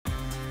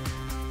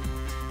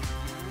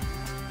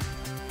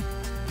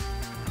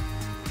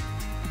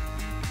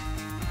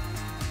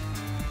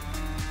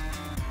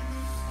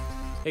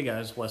Hey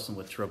guys, Weston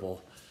with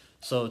Tribble.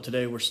 So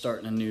today we're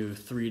starting a new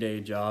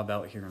 3-day job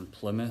out here in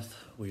Plymouth.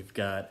 We've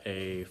got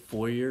a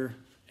foyer,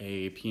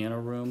 a piano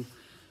room,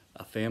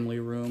 a family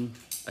room,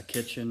 a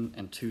kitchen,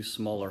 and 2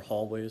 smaller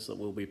hallways that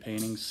we'll be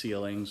painting,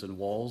 ceilings and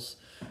walls.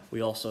 We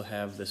also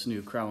have this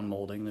new crown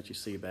molding that you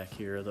see back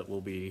here that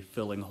will be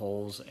filling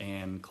holes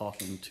and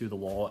caulking to the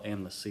wall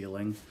and the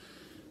ceiling.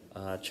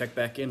 Check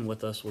back in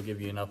with us, we'll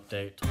give you an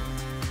update.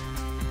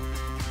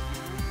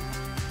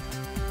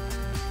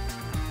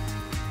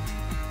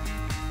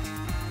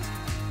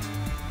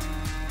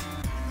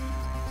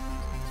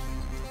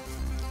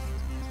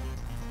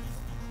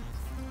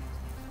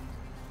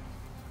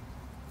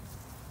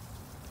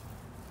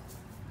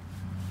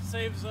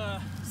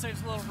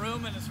 Saves a little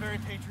room and it's very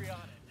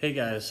patriotic. Hey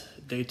guys,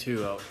 day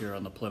 2 out here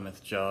on the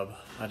Plymouth job.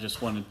 I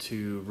just wanted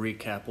to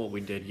recap what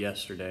we did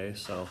yesterday.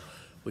 So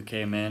we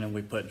came in and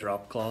we put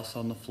drop cloths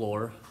on the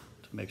floor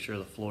to make sure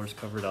the floor is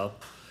covered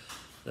up.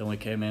 Then we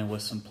came in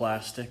with some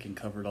plastic and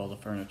covered all the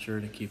furniture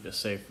to keep it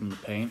safe from the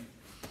paint.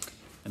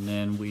 And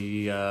then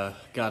we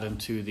got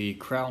into the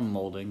crown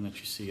molding that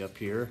you see up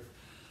here.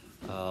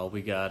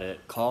 We got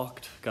it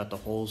caulked, got the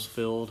holes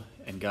filled,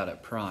 and got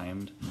it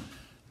primed.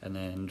 And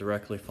then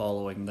directly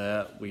following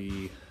that,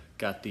 we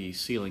got the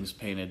ceilings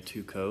painted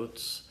 2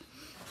 coats.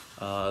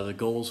 The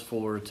goals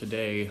for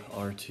today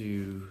are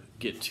to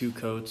get 2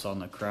 coats on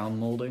the crown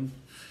molding,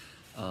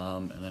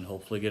 and then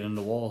hopefully get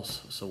into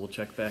walls. So we'll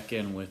check back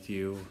in with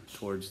you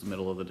towards the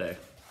middle of the day.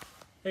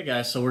 Hey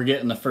guys, so we're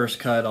getting the first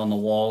cut on the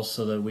walls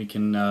so that we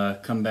can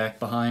come back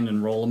behind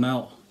and roll them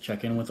out.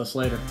 Check in with us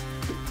later.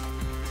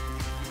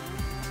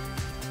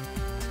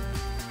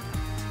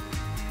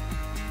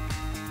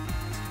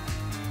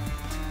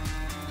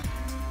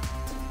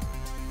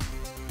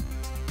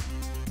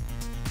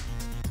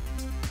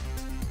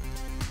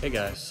 Hey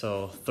guys,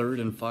 so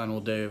 3rd and final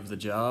day of the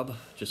job.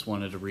 Just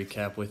wanted to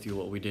recap with you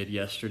what we did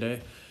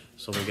yesterday.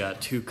 So we got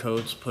 2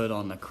 coats put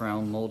on the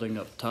crown molding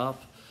up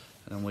top,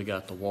 and then we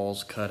got the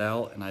walls cut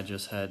out, and I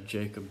just had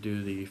Jacob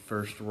do the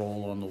first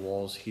roll on the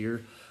walls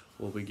here.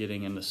 We'll be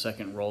getting in the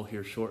second roll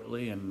here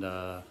shortly, and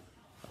I'll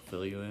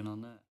fill you in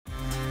on that.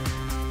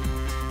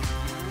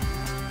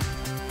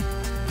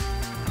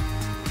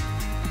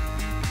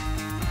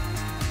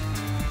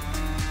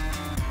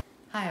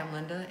 Hi, I'm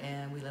Linda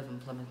and we live in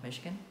Plymouth,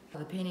 Michigan.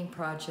 The painting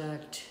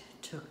project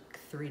took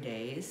 3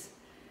 days.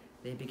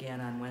 They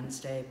began on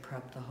Wednesday,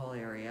 prepped the whole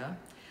area.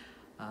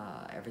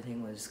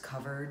 Everything was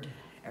covered,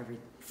 every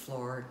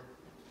floor,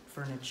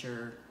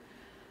 furniture,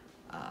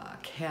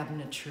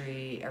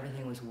 cabinetry,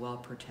 everything was well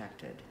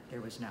protected.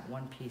 There was not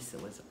one piece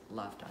that was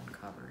left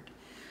uncovered.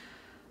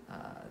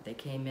 They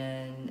came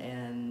in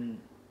and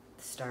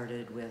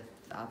started with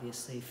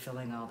obviously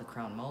filling all the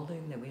crown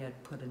molding that we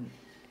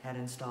had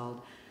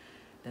installed.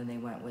 Then they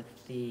went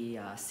with the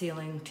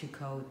ceiling, 2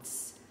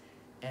 coats,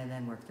 and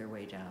then worked their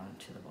way down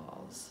to the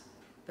walls.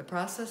 The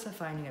process of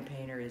finding a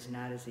painter is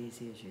not as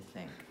easy as you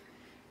think,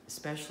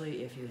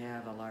 especially if you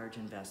have a large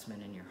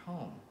investment in your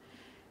home.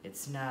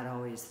 It's not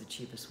always the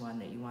cheapest one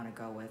that you want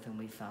to go with, and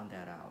we found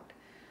that out.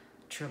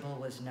 Tribble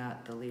was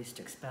not the least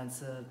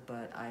expensive,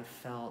 but I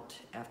felt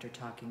after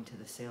talking to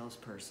the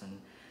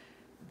salesperson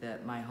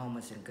that my home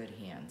was in good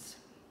hands,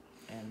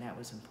 and that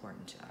was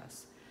important to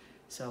us.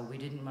 So we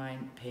didn't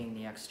mind paying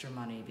the extra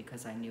money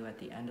because I knew at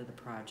the end of the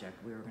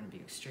project we were going to be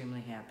extremely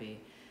happy.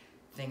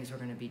 Things were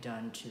going to be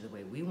done to the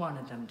way we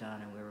wanted them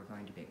done, and we were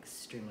going to be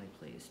extremely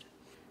pleased.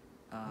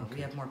 Okay.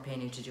 We have more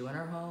painting to do in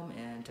our home,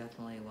 and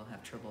definitely we'll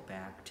have Tribble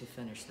back to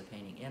finish the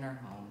painting in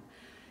our home.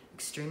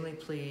 Extremely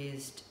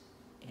pleased,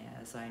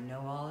 as I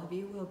know all of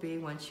you will be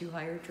once you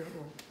hire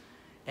Tribble.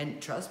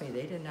 And trust me,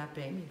 they did not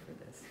pay me for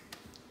this.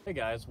 Hey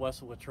guys,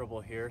 Weston with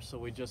Tribble here. So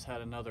we just had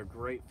another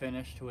great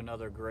finish to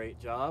another great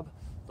job.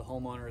 The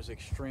homeowner is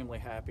extremely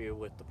happy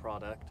with the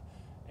product,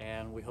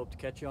 and we hope to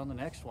catch you on the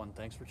next one.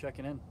 Thanks for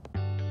checking in.